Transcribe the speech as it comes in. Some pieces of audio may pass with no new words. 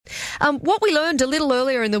What we learned a little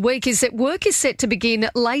earlier in the week is that work is set to begin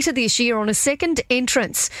later this year on a second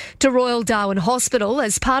entrance to Royal Darwin Hospital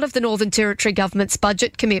as part of the Northern Territory Government's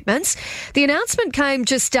budget commitments. The announcement came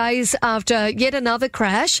just days after yet another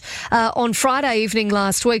crash on Friday evening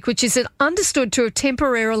last week, which is understood to have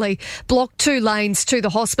temporarily blocked 2 lanes to the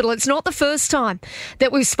hospital. It's not the first time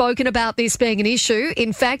that we've spoken about this being an issue.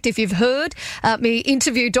 In fact, if you've heard me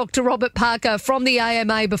interview Dr. Robert Parker from the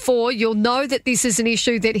AMA before, you'll know that this is an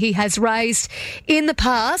issue that he has raised in the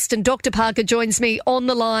past. And Dr. Parker joins me on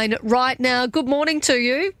the line right now. Good morning to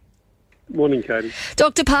you. Morning, Katie.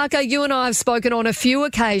 Dr. Parker, you and I have spoken on a few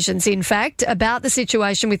occasions, in fact, about the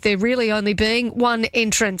situation with there really only being one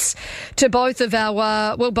entrance to both of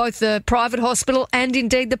our, both the private hospital and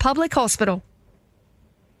indeed the public hospital.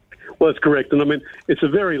 Well, that's correct. And I mean, it's a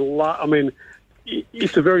very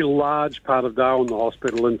large part of Darwin, the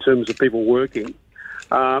hospital, in terms of people working.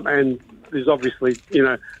 And there's obviously,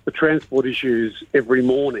 the transport issues every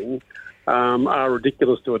morning are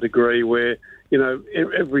ridiculous to a degree where,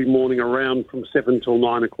 every morning around from 7 till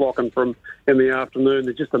 9 o'clock and from in the afternoon,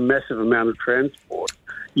 there's just a massive amount of transport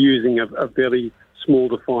using a fairly small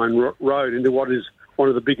defined road into what is one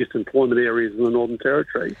of the biggest employment areas in the Northern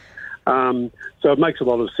Territory. So it makes a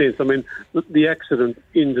lot of sense. I mean, the accident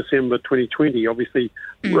in December 2020 obviously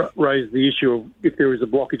raised the issue of if there is a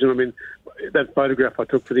blockage. And I mean, that photograph I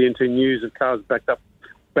took for the NT News of cars back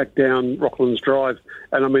down Rocklands Drive.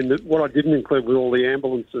 And I mean, what I didn't include was all the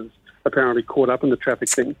ambulances apparently caught up in the traffic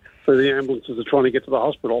thing. So the ambulances are trying to get to the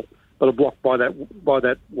hospital, but are blocked by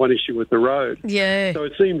that one issue with the road. Yeah. So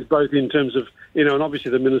it seems both in terms of, and obviously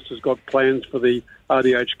the minister's got plans for the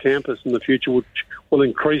RDH campus in the future, which will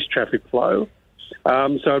increase traffic flow.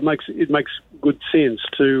 So it makes good sense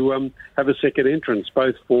to have a second entrance,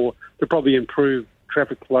 both to probably improve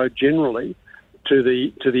traffic flow generally to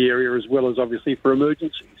the area, as well as obviously for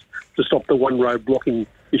emergencies, to stop the one road blocking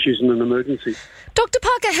issues in an emergency. Dr.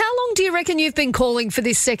 Parker, how long do you reckon you've been calling for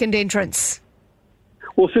this second entrance?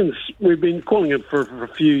 Well, since we've been calling it for a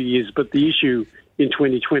few years, but the issue in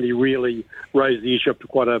 2020 really raised the issue up to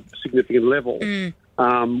quite a significant level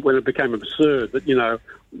when it became absurd that,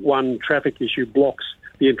 one traffic issue blocks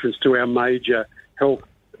the entrance to our major health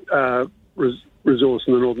resource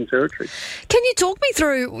in the Northern Territory. Can you talk me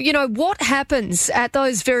through, what happens at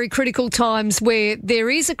those very critical times where there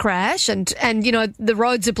is a crash and the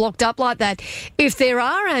roads are blocked up like that? If there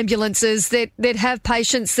are ambulances that have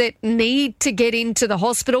patients that need to get into the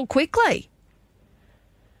hospital quickly?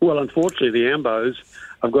 Well, unfortunately, the AMBOs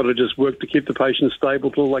have got to just work to keep the patients stable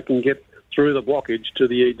till they can get through the blockage to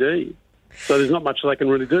the ED. So there's not much they can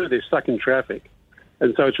really do. They're stuck in traffic.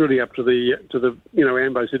 And so it's really up to the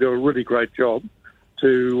AMBOs who do a really great job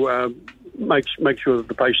to make sure that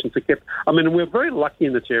the patients are kept. I mean, we're very lucky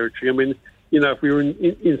in the Territory. I mean, if we were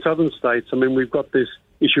in southern states, I mean, we've got this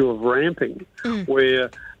issue of ramping where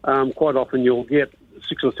quite often you'll get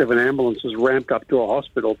 6 or 7 ambulances ramped up to a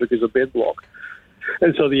hospital because of bed block.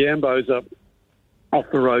 And so the AMBOs are off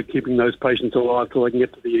the road keeping those patients alive till they can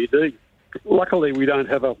get to the ED. Luckily, we don't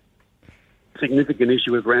have a significant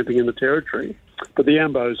issue with ramping in the Territory, but the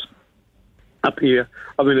AMBOs up here,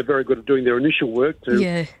 I mean, they're very good at doing their initial work to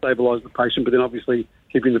stabilise the patient, but then obviously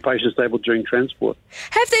keeping the patient stable during transport.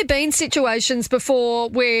 Have there been situations before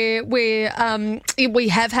where we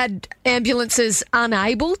have had ambulances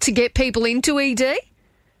unable to get people into ED?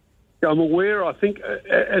 I'm aware, I think,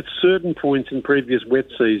 at certain points in previous wet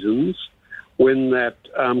seasons, when that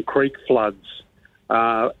creek floods,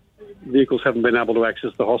 vehicles haven't been able to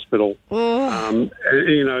access the hospital.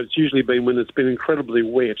 It's usually been when it's been incredibly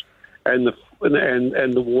wet and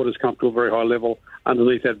the water's come to a very high level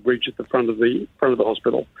underneath that bridge at the front of the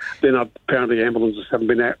hospital. Then apparently ambulances haven't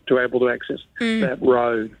been able to access that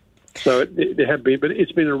road. So there have been, but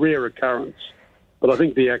it's been a rare occurrence. But I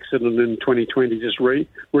think the accident in 2020 just really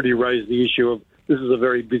raised the issue of this is a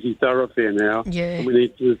very busy thoroughfare now, and we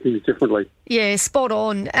need to do things differently. Yeah, spot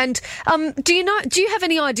on. And do you have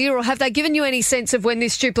any idea, or have they given you any sense of when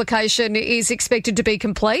this duplication is expected to be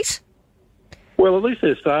complete? Well, at least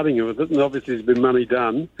they're starting with it, and obviously there's been money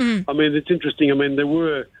done. I mean, it's interesting. I mean, there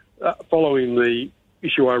were, following the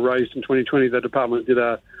issue I raised in 2020, the department did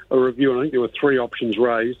a review, and I think there were 3 options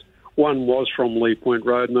raised. One was from Lee Point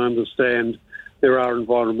Road, and I understand there are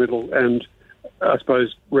environmental and, I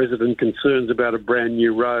suppose, resident concerns about a brand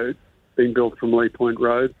new road being built from Lee Point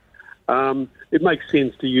Road. It makes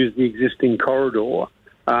sense to use the existing corridor,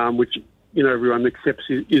 which, everyone accepts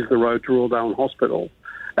is the road to Royal Darwin Hospital.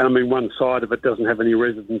 And I mean, one side of it doesn't have any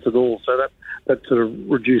residents at all, so that sort of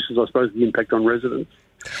reduces, I suppose, the impact on residents.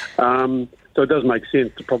 So it does make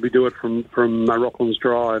sense to probably do it from Rocklands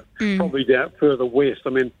Drive, probably down further west. I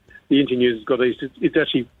mean, the NT News has got east. It's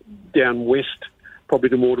actually down west,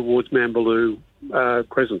 probably more towards Mambaloo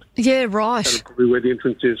Crescent. Yeah, right. That's probably where the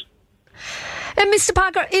entrance is. And Mr.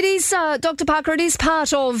 Parker, it is, Dr. Parker, it is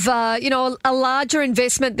part of, a larger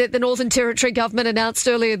investment that the Northern Territory Government announced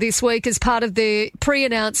earlier this week as part of the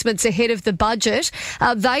pre-announcements ahead of the budget.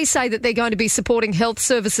 They say that they're going to be supporting health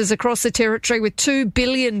services across the Territory with $2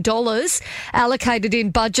 billion allocated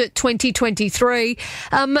in budget 2023.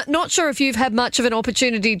 Not sure if you've had much of an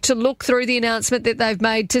opportunity to look through the announcement that they've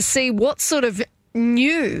made to see what's sort of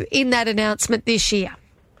new in that announcement this year.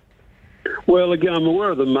 Well, again, I'm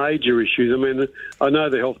aware of the major issues. I mean, I know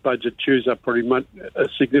the health budget chews up pretty much a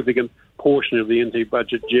significant portion of the NT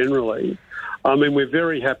budget generally. I mean, we're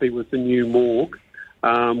very happy with the new morgue.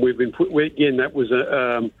 We've been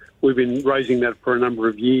raising that for a number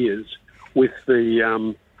of years with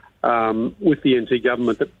the NT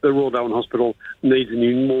government that the Royal Darwin Hospital needs a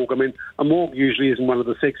new morgue. I mean, a morgue usually isn't one of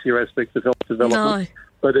the sexier aspects of health development,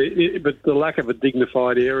 but the lack of a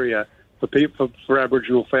dignified area for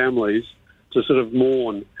Aboriginal families to sort of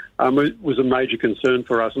mourn was a major concern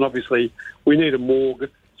for us. And obviously, we need a morgue.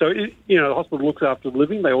 So, the hospital looks after the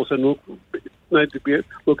living. They also need to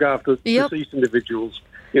look after deceased individuals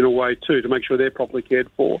in a way too, to make sure they're properly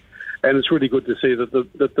cared for. And it's really good to see that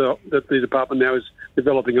the department now is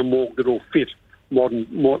developing a morgue that will fit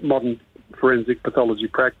modern forensic pathology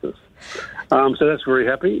practice. So that's very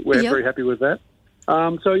happy. We're very happy with that.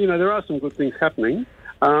 So there are some good things happening.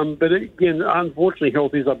 But again, unfortunately,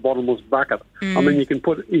 health is a bottomless bucket. I mean, you can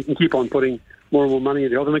keep on putting more and more money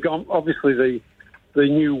into health. And obviously, the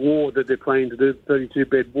new ward that they're planning to do,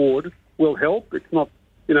 32-bed ward, will help. It's not,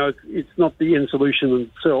 it's not the end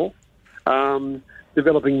solution itself.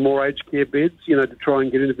 Developing more aged care beds, to try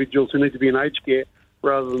and get individuals who need to be in aged care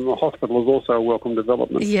rather than the hospital is also a welcome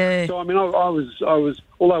development. Yeah. So I mean, I was,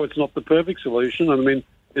 although it's not the perfect solution. I mean,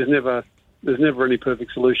 there's never any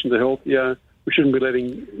perfect solution to health. Yeah. We shouldn't be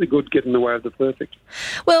letting the good get in the way of the perfect.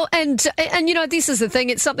 Well, and this is the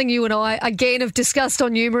thing. It's something you and I, again, have discussed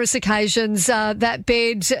on numerous occasions, that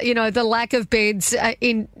bed, the lack of beds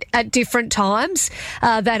at different times,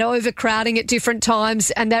 that overcrowding at different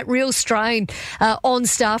times, and that real strain on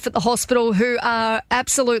staff at the hospital who are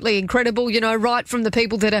absolutely incredible, right from the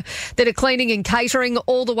people that are cleaning and catering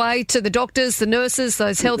all the way to the doctors, the nurses,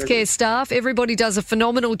 those healthcare staff. Everybody does a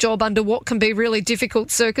phenomenal job under what can be really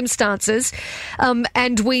difficult circumstances.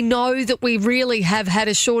 And we know that we really have had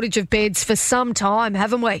a shortage of beds for some time,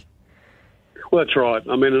 haven't we? Well, that's right.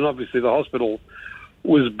 I mean, and obviously the hospital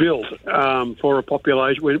was built for a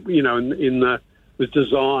population, was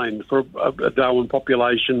designed for a Darwin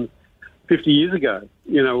population 50 years ago,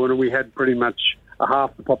 when we had pretty much a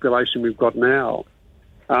half the population we've got now.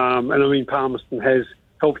 And I mean, Palmerston has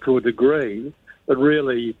helped to a degree, but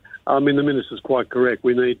really, I mean, the Minister's quite correct.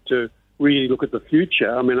 We need to really look at the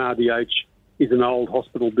future. I mean, RDH is an old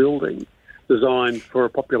hospital building designed for a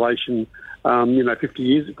population, 50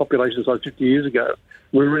 years, population size 50 years ago.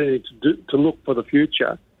 We really need to look for the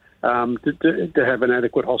future to have an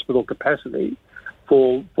adequate hospital capacity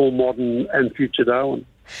for modern and future Darwin.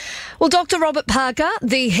 Well, Dr. Robert Parker,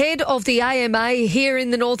 the head of the AMA here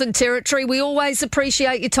in the Northern Territory, we always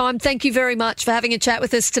appreciate your time. Thank you very much for having a chat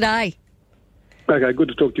with us today. Okay, good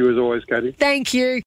to talk to you as always, Katie. Thank you.